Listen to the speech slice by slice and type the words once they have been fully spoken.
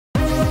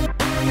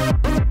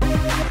Welcome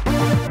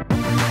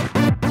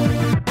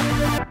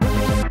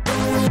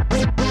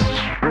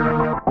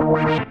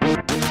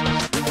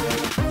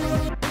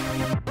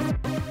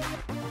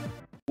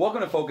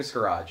to Focus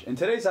Garage. In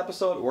today's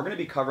episode, we're going to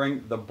be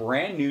covering the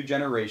brand new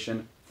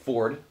generation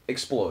Ford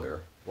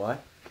Explorer.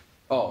 What?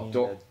 Oh,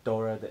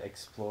 Dora the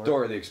Explorer?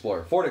 Dora the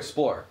Explorer. Ford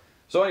Explorer.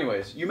 So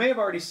anyways, you may have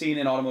already seen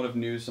in automotive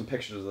news some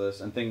pictures of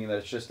this and thinking that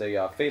it's just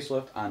a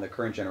facelift on the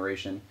current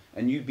generation,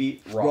 and you'd be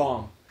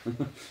wrong.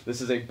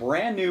 This is a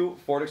brand new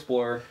Ford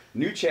Explorer,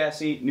 new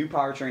chassis, new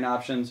powertrain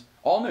options,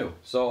 all new.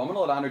 So I'm going to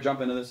let Andre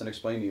jump into this and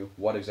explain to you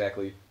what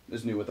exactly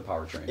is new with the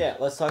powertrain. Yeah,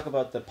 let's talk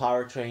about the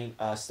powertrain.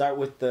 Start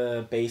with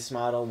the base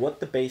model,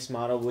 what the base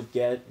model would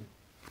get,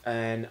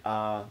 and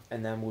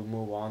then we'll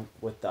move on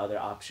with the other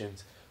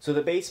options. So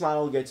the base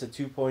model gets a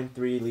 2.3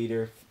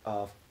 liter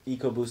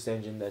EcoBoost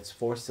engine that's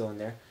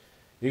 4-cylinder.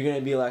 You're going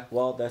to be like,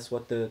 well, that's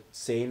what the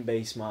same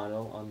base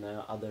model on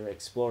the other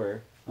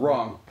Explorer.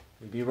 Wrong.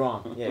 You'd be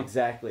wrong. Yeah,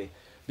 exactly.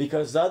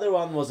 Because the other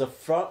one was a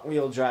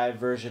front-wheel drive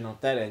version of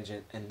that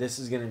engine, and this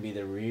is going to be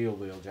the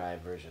rear-wheel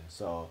drive version.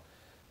 So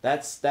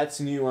that's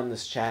new on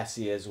this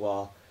chassis as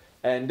well.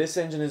 And this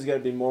engine is going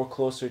to be more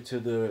closer to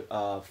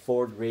the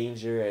Ford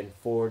Ranger and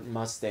Ford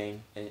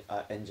Mustang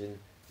engine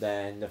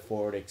than the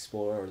Ford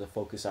Explorer or the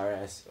Focus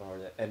RS or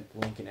the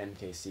Lincoln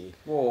MKC.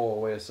 Whoa,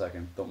 wait a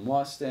second. The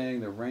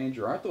Mustang, the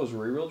Ranger, aren't those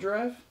rear-wheel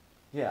drive?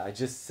 Yeah, I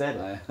just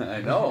said it.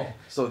 I know.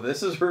 So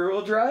this is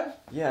rear-wheel drive?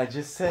 Yeah, I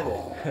just said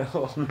it.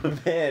 Oh,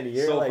 man,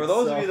 you're so like for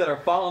those of you that are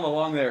following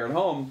along there at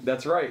home,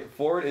 that's right.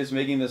 Ford is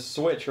making this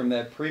switch from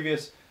that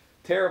previous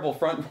terrible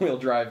front-wheel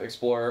drive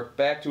Explorer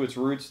back to its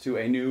roots to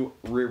a new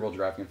rear-wheel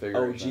drive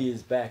configuration. OG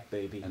is back,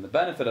 baby. And the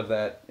benefit of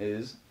that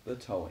is the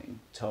towing.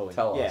 Towing.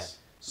 Tell yeah. us.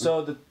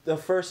 So the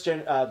first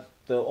the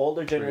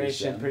older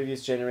generation,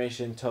 previous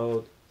generation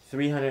towed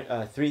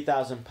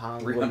 3,000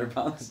 pounds. 300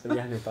 pounds.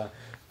 300 pounds.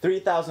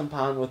 3,000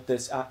 pounds with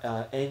this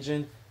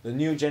engine. The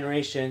new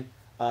generation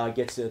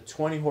gets a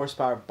 20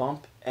 horsepower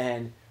bump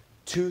and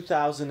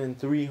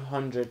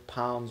 2,300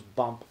 pounds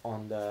bump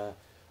on the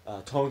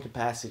towing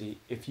capacity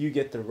if you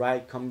get the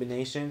right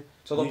combination.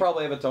 So they'll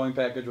probably have a towing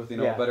package with,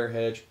 a better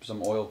hitch,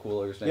 some oil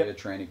coolers, maybe a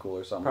tranny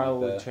cooler, something like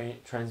that. Probably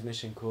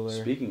transmission cooler.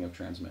 Speaking of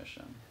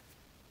transmission.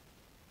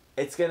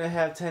 It's going to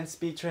have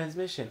 10-speed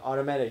transmission,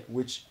 automatic,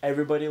 which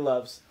everybody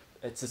loves.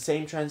 It's the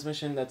same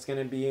transmission that's going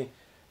to be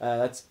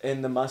that's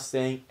in the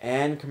Mustang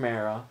and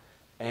Camaro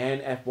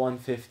and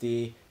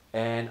F-150,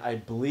 and I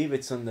believe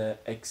it's on the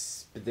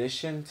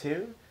Expedition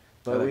too.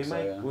 But we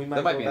might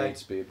that might go be back. an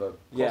 8-speed, but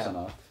close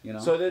enough,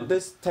 So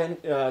this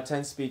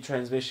 10-speed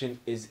transmission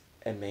is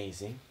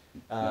amazing.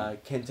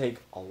 Can take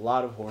a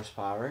lot of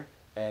horsepower,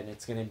 and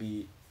it's going to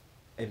be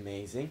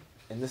amazing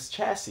in this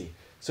chassis.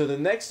 So the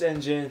next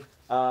engine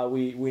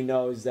we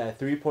know is that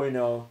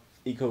 3.0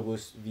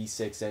 EcoBoost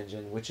V6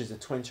 engine, which is a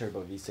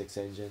twin-turbo V6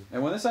 engine.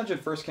 And when this engine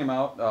first came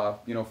out,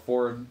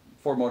 Ford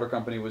Motor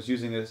Company was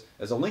using this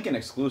as a Lincoln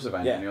exclusive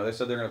engine. Yeah. They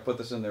said they're going to put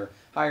this in their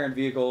higher-end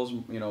vehicles,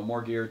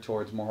 more geared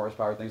towards more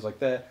horsepower, things like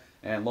that.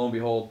 And lo and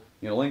behold,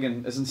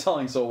 Lincoln isn't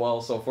selling so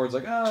well, so Ford's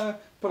like,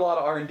 put a lot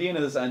of R&D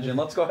into this engine.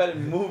 Let's go ahead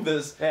and move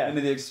this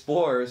into the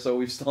Explorer, so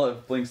we still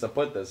have things to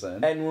put this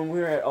in. And when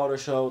we were at Auto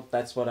Show,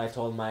 that's what I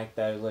told Mike,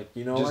 that I was like,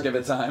 just give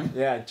it time.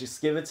 Yeah,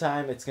 just give it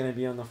time. It's going to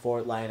be on the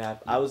Ford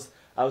lineup. I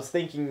was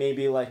thinking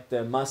maybe like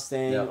the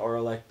Mustang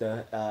or like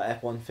the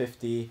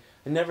F-150.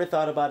 I never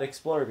thought about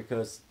Explorer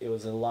because it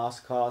was a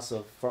lost cause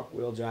of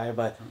front-wheel drive,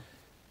 but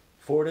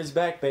Ford is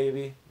back,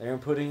 baby. They're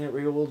putting it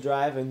rear-wheel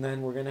drive, and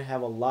then we're going to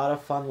have a lot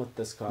of fun with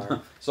this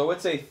car. So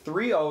it's a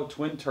 3.0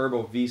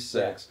 twin-turbo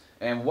V6,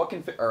 and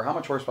how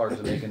much horsepower does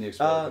it make in the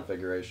Explorer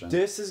configuration?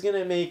 This is going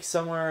to make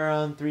somewhere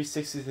around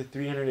 360 to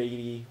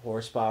 380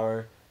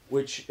 horsepower,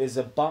 which is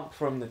a bump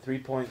from the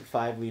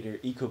 3.5 liter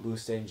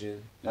EcoBoost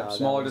engine.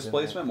 Smaller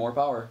displacement, more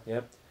power.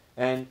 Yep.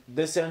 And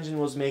this engine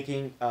was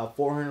making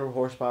 400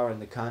 horsepower in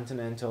the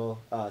Continental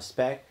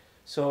spec.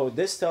 So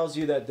this tells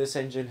you that this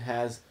engine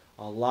has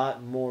a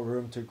lot more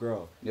room to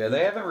grow. Yeah,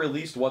 they haven't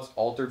released what's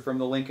altered from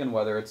the Lincoln,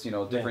 whether it's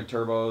different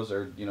turbos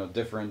or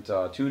different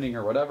tuning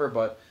or whatever.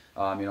 But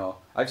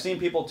I've seen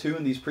people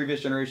tune these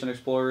previous generation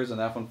Explorers and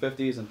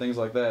F-150s and things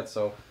like that.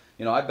 So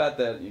I bet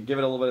that you give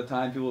it a little bit of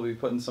time, people will be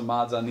putting some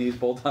mods on these,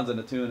 bolt-ons in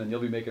the tune, and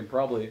you'll be making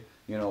probably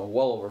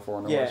well over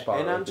 400 horsepower.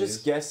 Yeah, and I'm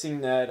just guessing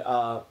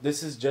that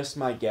this is just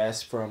my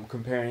guess from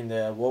comparing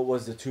what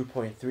was the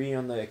 2.3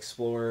 on the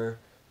Explorer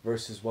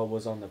versus what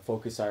was on the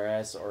Focus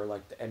RS or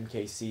like the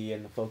MKC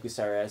and the Focus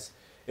RS.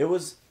 It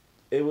was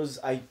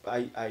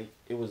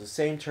the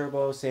same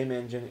turbo, same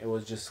engine. It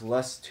was just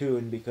less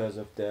tuned because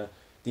of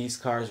these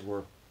cars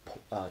were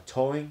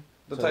towing.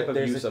 The type of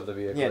use of the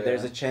vehicle. Yeah,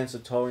 there's a chance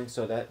of towing,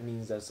 so that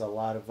means there's a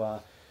lot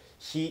of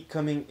heat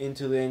coming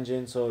into the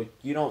engine. So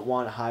you don't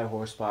want high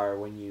horsepower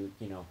when you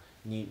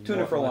need tune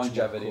it for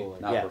longevity,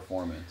 not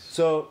performance.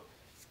 So,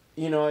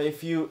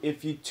 if you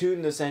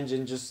tune this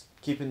engine, just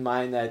keep in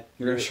mind that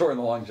you're going to shorten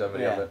the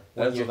longevity of it.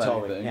 When you're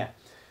towing. anything. Yeah.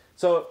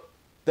 So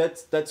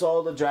that's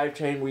all the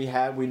drivetrain we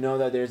have. We know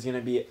that there's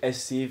gonna be a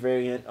SC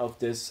variant of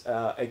this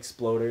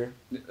Exploder.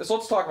 So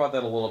let's talk about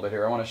that a little bit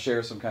here. I want to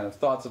share some kind of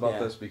thoughts about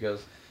this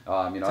because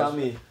tell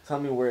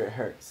me where it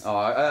hurts.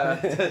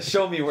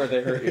 Show me where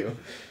they hurt you.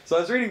 So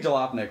I was reading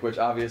Jalopnik, which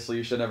obviously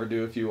you should never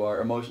do if you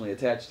are emotionally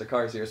attached to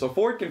cars here. So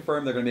Ford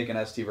confirmed they're going to make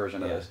an ST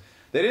version of this.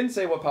 They didn't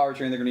say what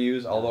powertrain they're going to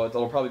use, although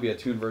it'll probably be a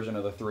tuned version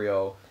of the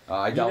 3.0.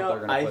 I doubt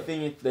they're going to put... I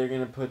think they're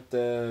going to put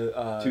the...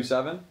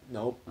 2.7?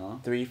 Nope.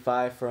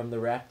 3.5 from the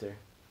Raptor.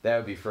 That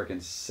would be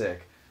freaking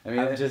sick. I mean,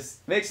 it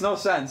makes no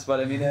sense, but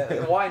I mean,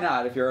 why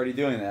not if you're already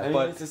doing that? I mean,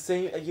 but it's the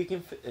same. You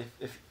can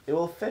if it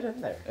will fit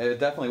in there.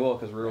 It definitely will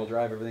because rear-wheel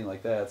drive, everything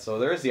like that. So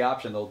there is the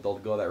option they'll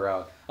go that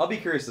route. I'll be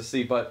curious to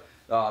see. But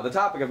the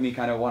topic of me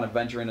kind of want to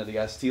venture into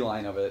the ST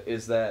line of it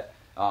is that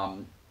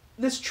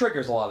this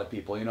triggers a lot of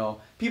people. You know,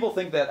 people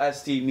think that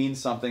ST means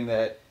something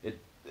that it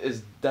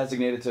is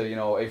designated to, you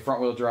know, a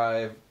front-wheel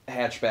drive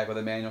hatchback with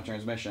a manual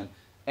transmission.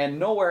 And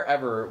nowhere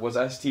ever was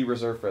ST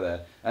reserved for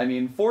that. I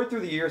mean, Ford through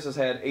the years has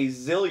had a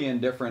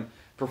zillion different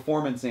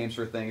performance names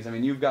for things. I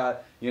mean, you've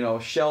got, you know,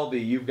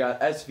 Shelby, you've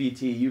got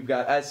SVT, you've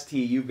got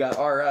ST, you've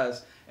got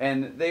RS,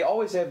 and they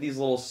always have these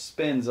little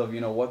spins of, you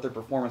know, what their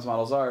performance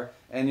models are.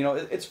 And, you know,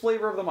 it's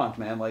flavor of the month,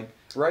 man. Like,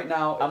 right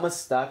now... I'm going to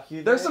stop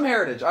you. There's some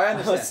heritage. I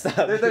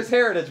understand. There's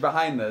heritage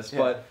behind this,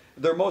 but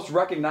their most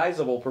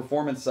recognizable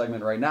performance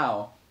segment right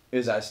now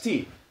is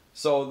ST.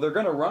 So they're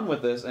going to run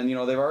with this, and, you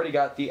know, they've already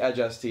got the Edge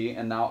ST,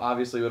 and now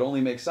obviously it would only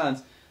make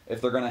sense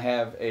if they're going to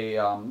have a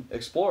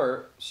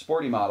Explorer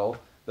Sporty model.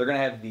 They're going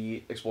to have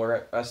the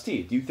Explorer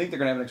ST. Do you think they're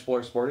going to have an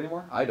Explorer Sport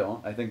anymore? I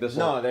don't. I think this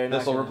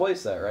will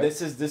replace that, right?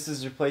 This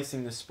is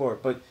replacing the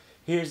Sport. But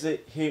here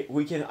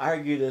we can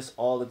argue this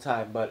all the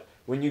time, but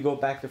when you go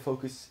back to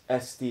Focus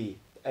ST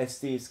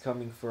is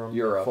coming from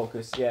Europe.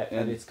 Focus,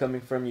 and it's coming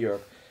from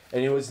Europe,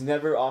 and it was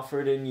never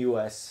offered in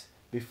US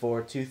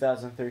before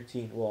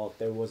 2013. Well,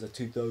 there was a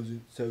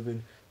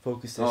 2007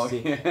 Focus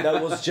ST. Yeah.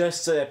 That was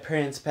just an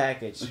appearance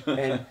package,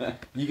 and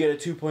you get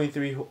a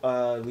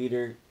 2.3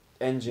 liter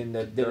engine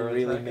that didn't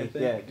really make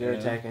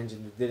Duratec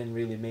engine that didn't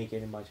really make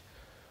any much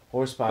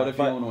horsepower. But if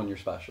you own one, you're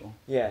special.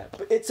 Yeah,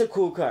 but it's a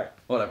cool car.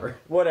 Whatever.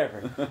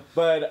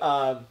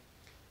 But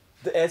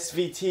the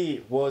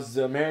SVT was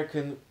the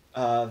American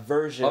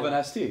version of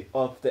an ST.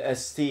 Of the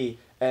ST,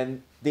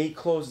 and they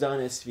closed down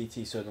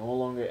SVT, so no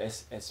longer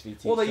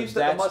SVT. Well,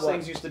 the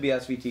Mustangs used to be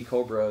SVT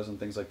Cobras and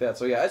things like that.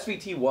 So yeah,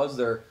 SVT was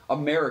their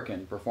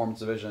American performance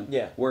division.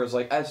 Yeah. Whereas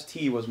like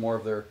ST was more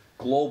of their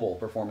global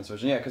performance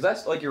division. Yeah, because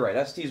that's like you're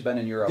right. ST's been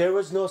in Europe. There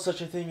was no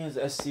such a thing as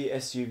ST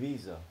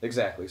SUVs though.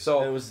 Exactly. So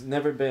there was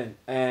never been,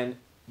 and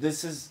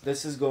this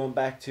is going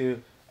back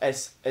to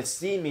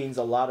ST means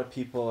a lot of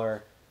people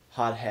are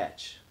hot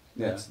hatch.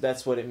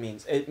 That's what it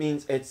means. It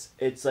means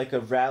it's like a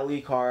rally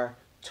car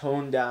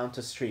toned down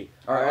to street.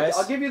 All right,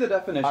 I'll give you the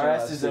definition.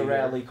 RS is a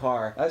rally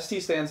car.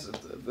 ST stands.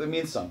 It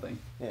means something.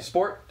 Yeah.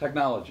 Sport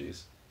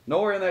technologies.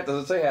 Nowhere in that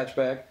does it say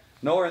hatchback.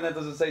 Nowhere in that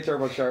does it say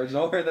turbocharged.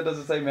 Nowhere in that does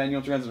it say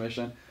manual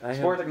transmission.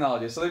 Sport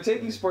technologies. So they're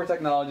taking sport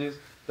technologies.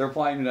 They're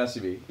applying to an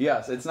SUV.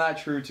 Yes, it's not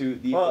true to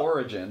the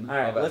origin. All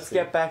right, of let's ST.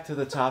 get back to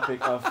the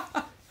topic of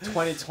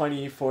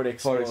 2020 Ford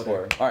Explorer. Ford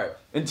Explorer. All right,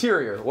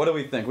 interior. What do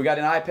we think? We got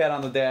an iPad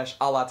on the dash,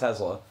 a la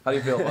Tesla. How do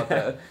you feel about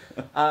that?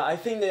 I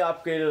think they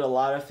upgraded a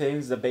lot of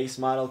things. The base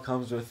model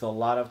comes with a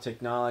lot of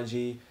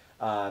technology.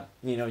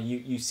 You know,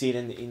 you see it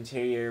in the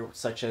interior,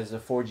 such as the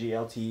 4G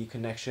LTE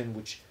connection,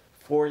 which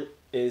Ford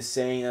is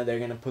saying that they're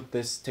going to put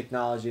this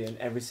technology in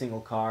every single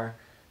car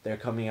they're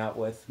coming out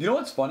with. You know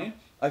what's funny?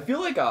 I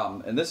feel like,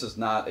 and this is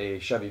not a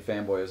Chevy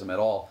fanboyism at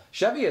all,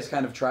 Chevy has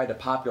kind of tried to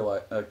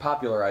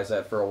popularize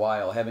that for a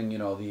while, having, you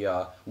know,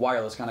 the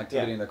wireless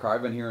connectivity in the car.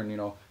 I've been hearing, you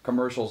know,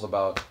 commercials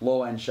about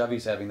low-end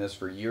Chevys having this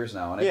for years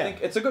now, and I think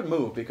it's a good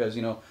move because,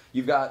 you know,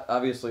 you've got,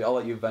 obviously, I'll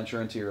let you venture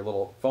into your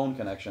little phone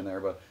connection there,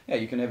 but yeah,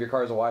 you can have your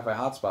car as a Wi-Fi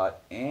hotspot,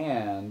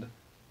 and...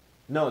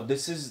 No,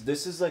 this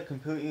is like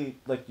completely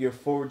like your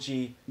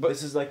 4G. But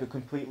this is like a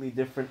completely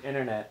different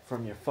internet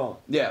from your phone.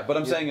 Yeah, but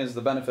I'm saying is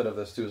the benefit of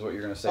this too is what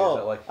you're gonna say. Is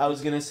that like I was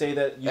gonna say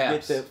that you apps,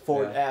 get the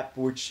Ford app,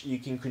 which you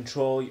can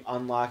control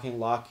unlocking,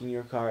 locking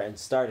your car, and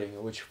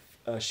starting, which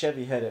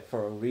Chevy had it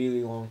for a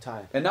really long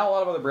time. And now a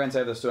lot of other brands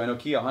have this too. I know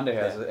Kia Hyundai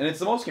has it, and it's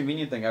the most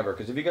convenient thing ever.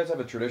 Because if you guys have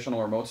a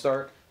traditional remote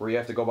start where you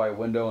have to go by a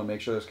window and make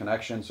sure there's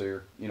connection,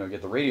 so you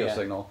get the radio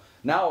signal.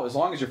 Now, as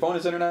long as your phone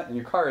is internet and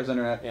your car is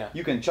internet,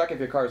 you can check if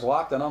your car is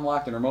locked and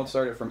unlocked and remote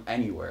start it from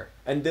anywhere.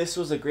 And this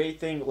was a great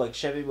thing. Like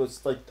Chevy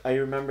was like, I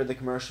remember the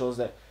commercials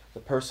that the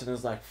person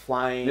is like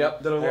flying.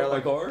 Yep. Did I lock my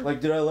car?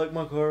 Like, did I lock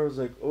my car? I was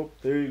like, oh,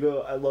 there you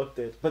go. I locked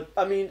it. But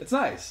I mean, it's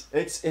nice.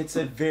 It's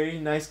a very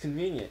nice,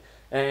 convenient,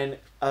 and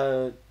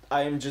I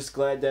am just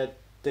glad that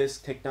this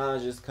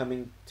technology is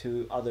coming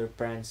to other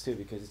brands too,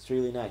 because it's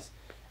really nice.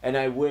 And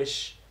I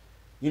wish,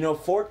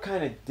 Ford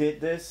kind of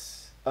did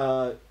this.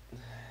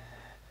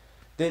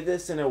 Did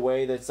this in a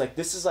way that's like,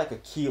 this is like a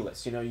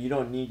keyless, you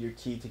don't need your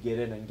key to get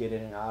in and get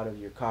in and out of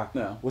your car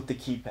with the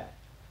keypad.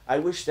 I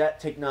wish that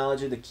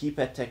technology, the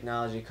keypad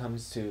technology,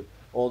 comes to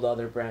all the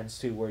other brands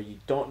too, where you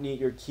don't need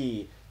your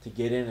key to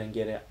get in and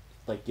get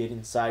like get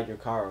inside your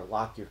car or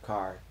lock your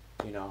car,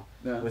 you know,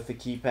 with the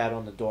keypad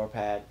on the door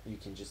pad. You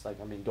can just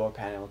door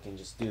panel can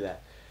just do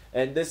that,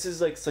 and this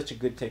is like such a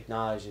good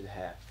technology to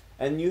have.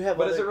 And you have.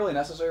 But is it really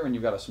necessary when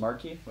you've got a smart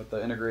key with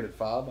the integrated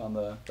fob on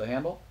the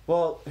handle?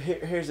 Well,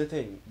 here's the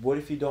thing. What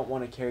if you don't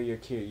want to carry your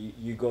key?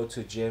 You go to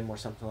a gym or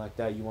something like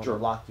that. You want to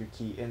lock your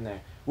key in there,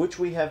 which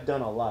we have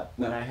done a lot.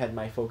 When I had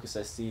my Focus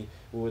ST,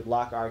 we would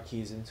lock our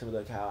keys into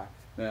the car.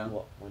 Yeah.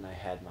 Well, when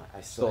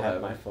I still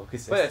have my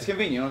Focus. But it's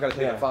convenient. You don't got to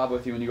take the fob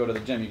with you when you go to the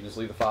gym. You can just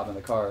leave the fob in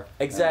the car.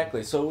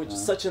 Exactly. So which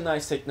is such a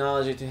nice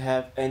technology to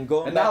have. And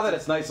now that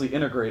it's nicely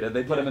integrated,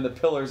 they put them in the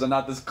pillars and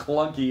not this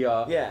clunky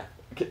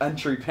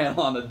entry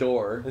panel on the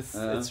door.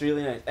 It's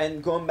really nice.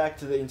 And going back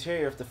to the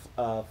interior of the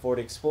Ford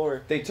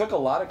Explorer, they took a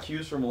lot of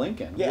cues from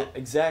Lincoln. Yeah,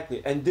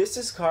 exactly. And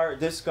this car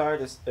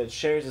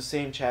shares the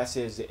same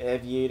chassis as the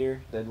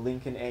Aviator, the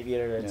Lincoln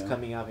Aviator that's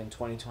coming out in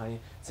 2020.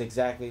 It's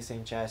exactly the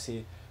same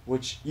chassis,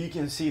 which you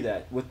can see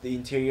that with the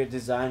interior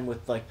design,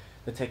 with like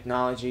the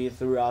technology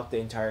throughout the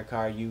entire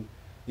car.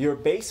 Your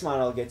base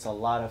model gets a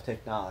lot of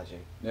technology.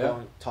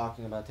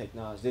 Talking about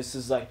technology, this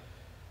is like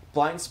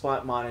blind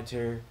spot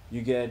monitor.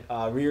 You get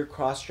rear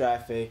cross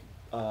traffic,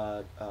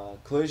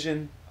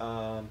 collision,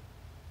 early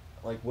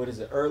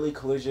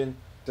collision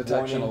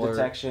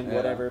detection,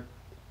 whatever.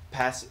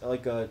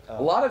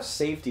 A lot of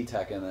safety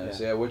tech in this,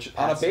 which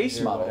on a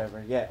base model.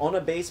 On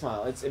a base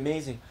model, it's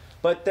amazing.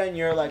 But then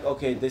you're like,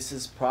 okay, this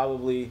is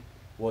probably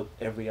what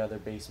every other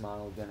base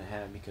model is gonna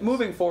have, because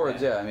moving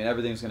forward, I mean,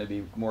 everything's gonna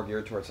be more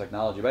geared towards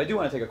technology. But I do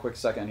want to take a quick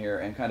second here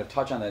and kind of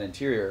touch on that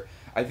interior.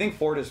 I think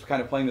Ford is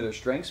kind of playing to their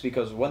strengths,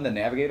 because when the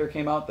Navigator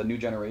came out, the new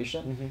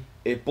generation,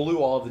 it blew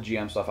all of the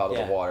GM stuff out of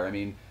the water. I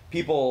mean,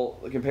 people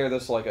compare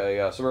this to like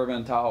a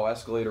Suburban, Tahoe,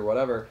 Escalade, or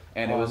whatever,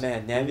 and it was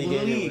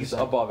leagues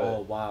above it.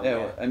 Oh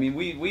wow! I mean,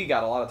 we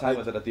got a lot of time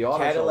with it at the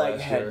auto show last year. Cadillac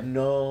had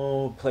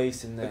no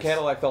place in this. The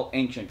Cadillac felt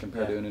ancient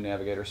compared to a new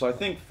Navigator. So I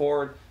think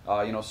Ford,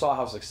 saw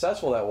how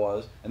successful that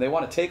was, and they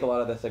want to take a lot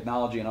of that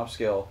technology and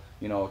upscale,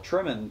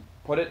 trim and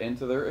put it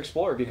into their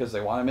Explorer, because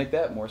they want to make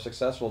that more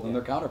successful than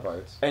their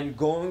counterparts. And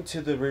going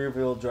to the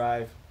rear-wheel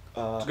drive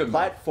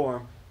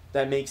platform,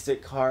 that makes the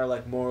car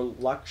like more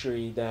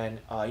luxury than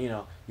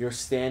your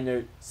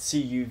standard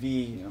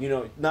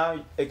CUV.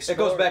 Now Explorer, it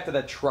goes back to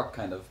that truck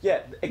kind of.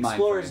 Yeah,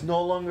 Explorer is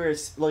no longer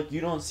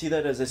you don't see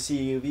that as a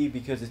CUV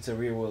because it's a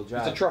rear-wheel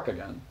drive. It's a truck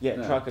again. Yeah,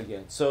 truck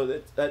again.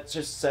 So that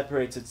just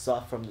separates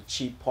itself from the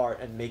cheap part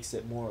and makes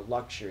it more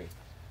luxury.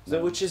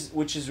 So which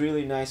is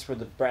really nice for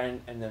the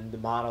brand, and then the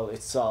model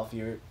itself.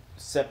 You're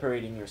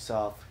separating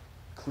yourself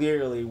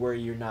clearly where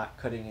you're not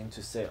cutting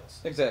into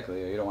sales.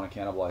 Exactly. You don't want to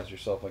cannibalize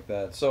yourself like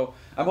that. So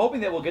I'm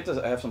hoping that we'll get to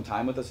have some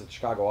time with this at the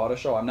Chicago Auto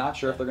Show. I'm not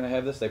sure if they're going to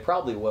have this. They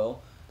probably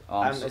will.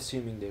 I'm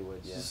assuming they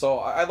would, yeah. So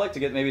I'd like to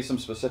get maybe some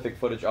specific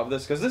footage of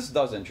this, because this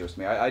does interest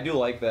me. I do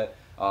like that.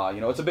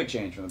 It's a big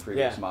change from the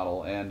previous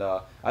model, and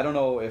I don't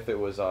know if it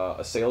was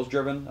a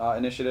sales-driven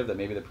initiative that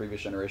maybe the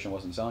previous generation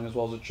wasn't selling as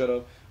well as it should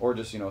have, or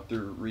just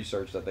through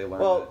research that they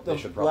learned that they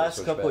should probably switch back.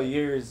 Last couple of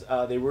years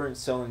they weren't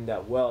selling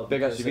that well.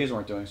 Big SUVs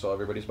weren't doing so.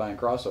 Everybody's buying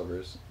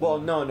crossovers.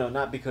 Well, no,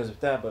 not because of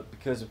that, but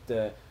because of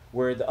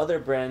where the other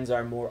brands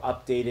are more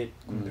updated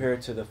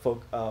compared to the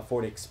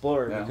Ford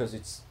Explorer, because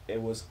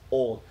it was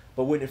old.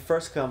 But when it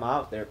first came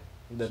out,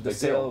 the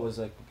sale was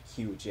like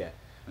huge,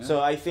 So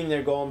I think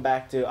they're going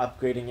back to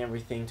upgrading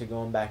everything, to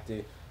going back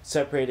to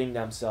separating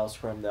themselves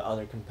from the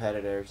other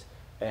competitors.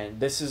 And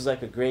this is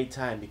like a great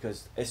time,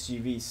 because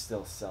SUVs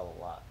still sell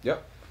a lot.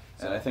 Yep.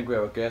 So, and I think we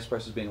have gas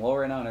prices being low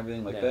right now and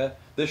everything like that.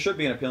 This should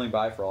be an appealing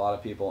buy for a lot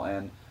of people.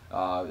 And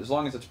as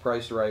long as it's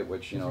priced right,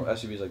 which,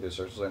 SUVs like this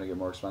are going to get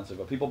more expensive,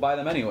 but people buy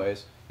them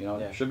anyways,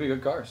 it should be a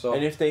good car. So.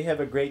 And if they have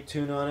a great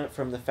tune on it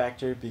from the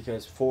factory,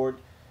 because Ford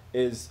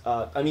is,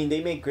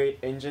 they make great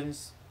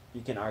engines. You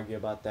can argue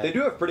about that. They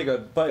do have pretty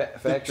good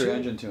factory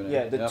engine tuning.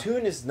 Yeah, the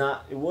tune is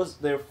not. It was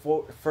their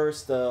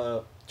first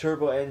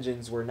turbo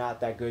engines were not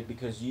that good,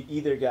 because you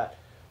either got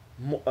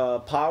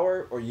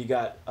power or you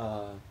got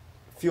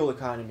fuel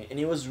economy, and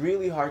it was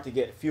really hard to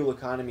get fuel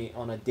economy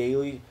on a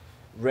daily,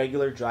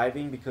 regular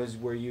driving, because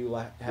where you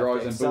have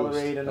to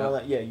accelerate and all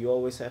that. Yeah, you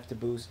always have to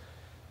boost.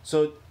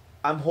 So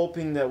I'm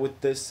hoping that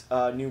with this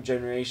new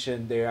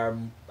generation,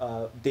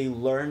 they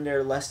learn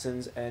their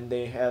lessons and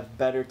they have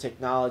better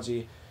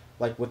technology.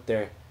 Like with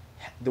the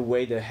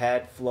way the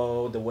head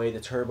flow, the way the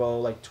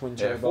turbo, like twin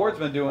turbo. Ford's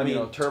been doing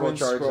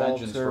turbocharged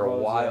engines for a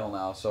while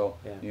now, so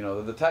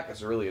the tech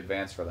is really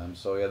advanced for them.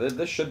 So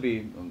this should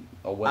be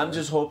a winner. I'm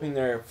just hoping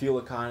their fuel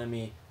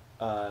economy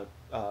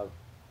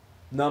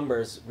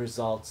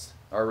results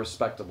are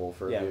respectable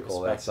for a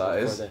vehicle that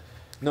size.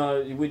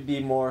 No, it would be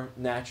more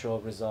natural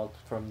result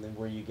from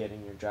where you're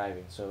getting your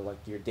driving. So like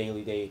your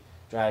daily day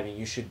driving,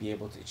 you should be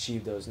able to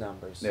achieve those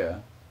numbers.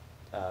 Yeah.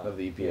 Of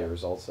the EPA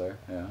results there.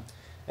 Yeah.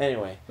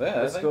 Anyway,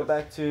 let's go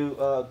back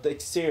to the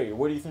exterior.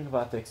 What do you think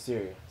about the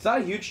exterior? It's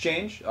not a huge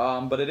change,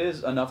 but it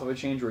is enough of a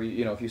change where,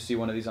 if you see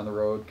one of these on the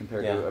road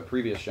compared to a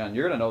previous gen,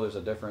 you're going to know there's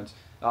a difference.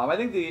 I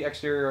think the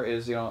exterior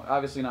is,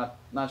 obviously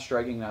not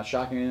striking, not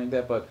shocking, anything like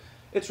that, but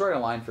it's right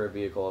in line for a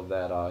vehicle of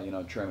that you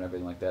know, trim and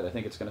everything like that. I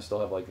think it's going to still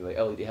have like the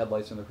LED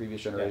headlights from the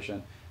previous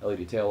generation,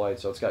 LED taillights,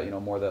 so it's got, you know,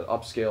 more of that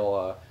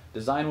upscale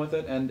design with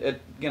it, and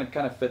it, you know,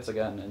 kind of fits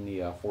again in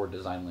the Ford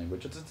design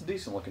language. It's a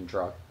decent looking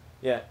truck.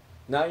 Yeah,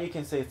 now you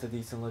can say it's a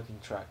decent looking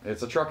truck.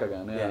 It's a truck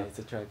again. Yeah, it's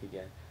a truck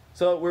again.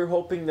 So we're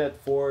hoping that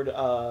Ford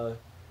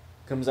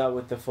comes out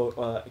with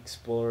the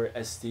Explorer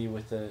ST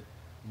with a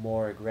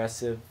more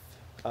aggressive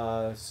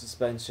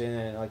suspension,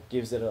 and like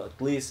gives it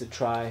at least a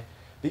try.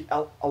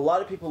 A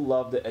lot of people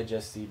love the Edge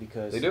ST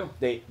because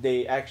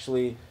they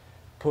actually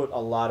put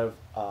a lot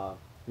of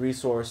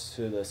resource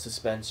to the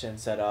suspension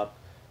setup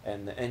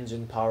and the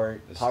engine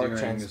power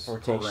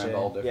transportation.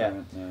 All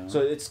different. Yeah. So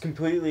it's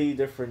completely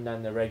different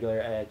than the regular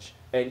Edge,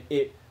 and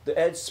the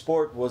Edge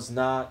Sport was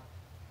not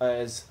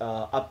as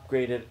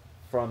upgraded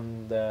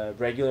from the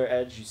regular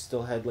Edge. You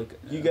still had like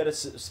you got a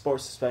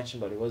sport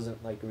suspension, but it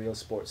wasn't like a real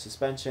sport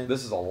suspension.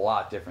 This is a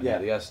lot different. Yeah,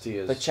 the ST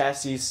is, the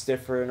chassis is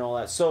stiffer and all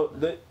that. So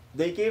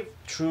they gave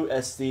true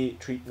ST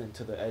treatment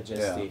to the Edge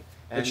ST.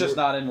 And it's just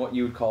not in what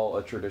you would call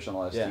a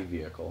traditional ST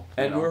vehicle.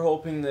 And we're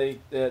hoping that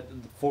the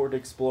Ford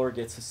Explorer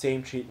gets the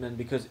same treatment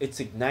because it's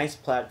a nice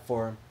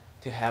platform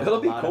to have. It'll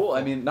be cool.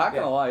 I mean, not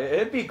gonna lie,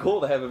 it'd be cool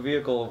to have a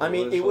vehicle. I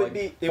mean, it would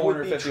be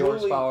 450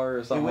 horsepower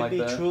or something like that. It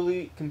would be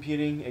truly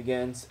competing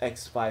against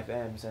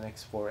X5Ms and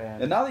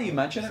X4Ms. And now that you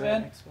mention it,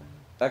 man,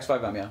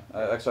 X5M, yeah,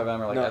 X5M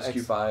or like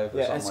SQ5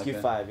 or something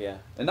SQ5, like that. yeah.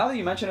 And now that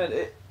you mention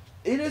it,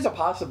 it is a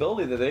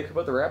possibility that they could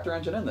put the Raptor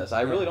engine in this.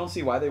 I really don't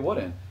see why they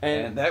wouldn't.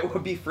 And that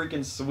would be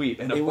freaking sweet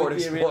in a Ford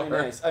Explorer. It would be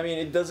really nice. I mean,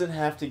 it doesn't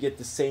have to get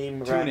the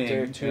same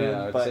Raptor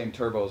tune, but same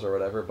turbos or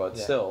whatever, but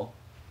still,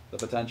 the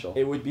potential.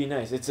 It would be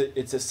nice. It's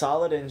a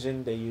solid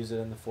engine. They use it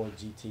in the Ford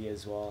GT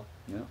as well.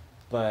 Yeah.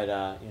 But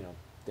you know,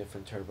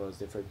 different turbos,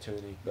 different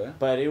tuning. Yeah.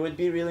 But it would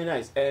be really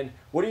nice. And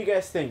what do you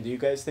guys think? Do you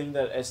guys think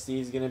that ST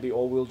is gonna be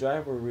all-wheel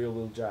drive or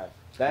rear-wheel drive?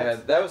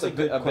 That was a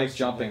big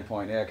jumping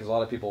point. Yeah, because a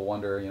lot of people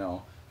wonder, you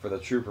know, for the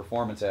true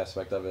performance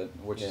aspect of it,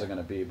 which is it going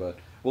to be, but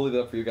we'll leave it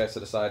up for you guys to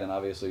decide, and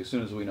obviously as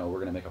soon as we know, we're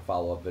going to make a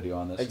follow-up video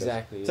on this.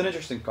 Exactly. It's an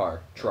interesting car,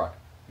 truck,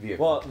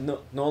 vehicle.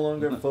 Well, no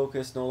longer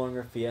Focus, no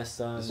longer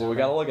Fiesta. This is what we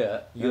got to look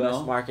at.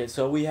 U.S. market,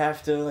 so we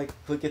have to like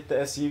look at the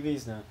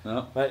SUVs now.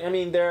 No. But I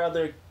mean, there are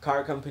other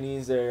car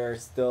companies that are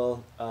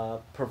still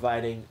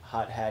providing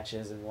hot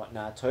hatches and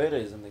whatnot.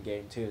 Toyota is in the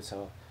game too,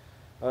 so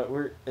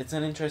it's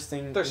an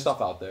interesting. There's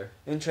stuff out there.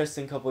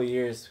 Interesting couple of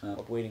years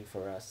waiting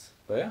for us.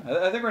 But yeah,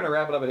 I think we're going to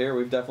wrap it up here.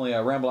 We've definitely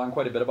rambled on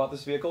quite a bit about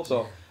this vehicle.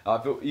 So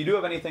if you do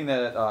have anything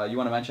that you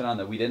want to mention on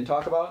that we didn't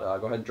talk about,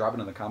 go ahead and drop it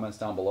in the comments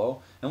down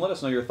below. And let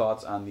us know your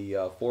thoughts on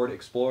the Ford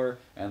Explorer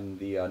and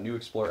the new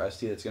Explorer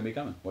ST that's going to be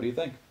coming. What do you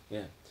think?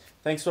 Yeah.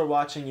 Thanks for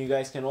watching. You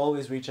guys can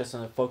always reach us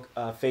on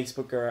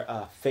Facebook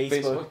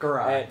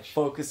Garage. At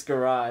Focus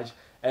Garage.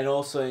 And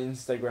also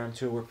Instagram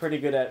too. We're pretty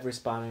good at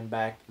responding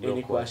back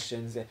any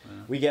questions. Yeah.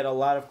 We get a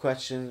lot of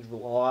questions, a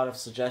lot of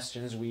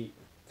suggestions. We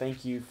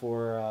thank you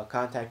for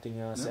contacting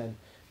us and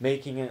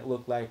making it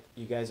look like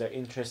you guys are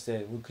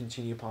interested. We'll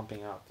continue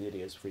pumping out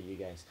videos for you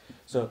guys.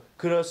 So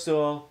kudos to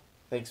all.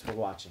 Thanks for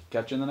watching.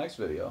 Catch you in the next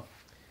video.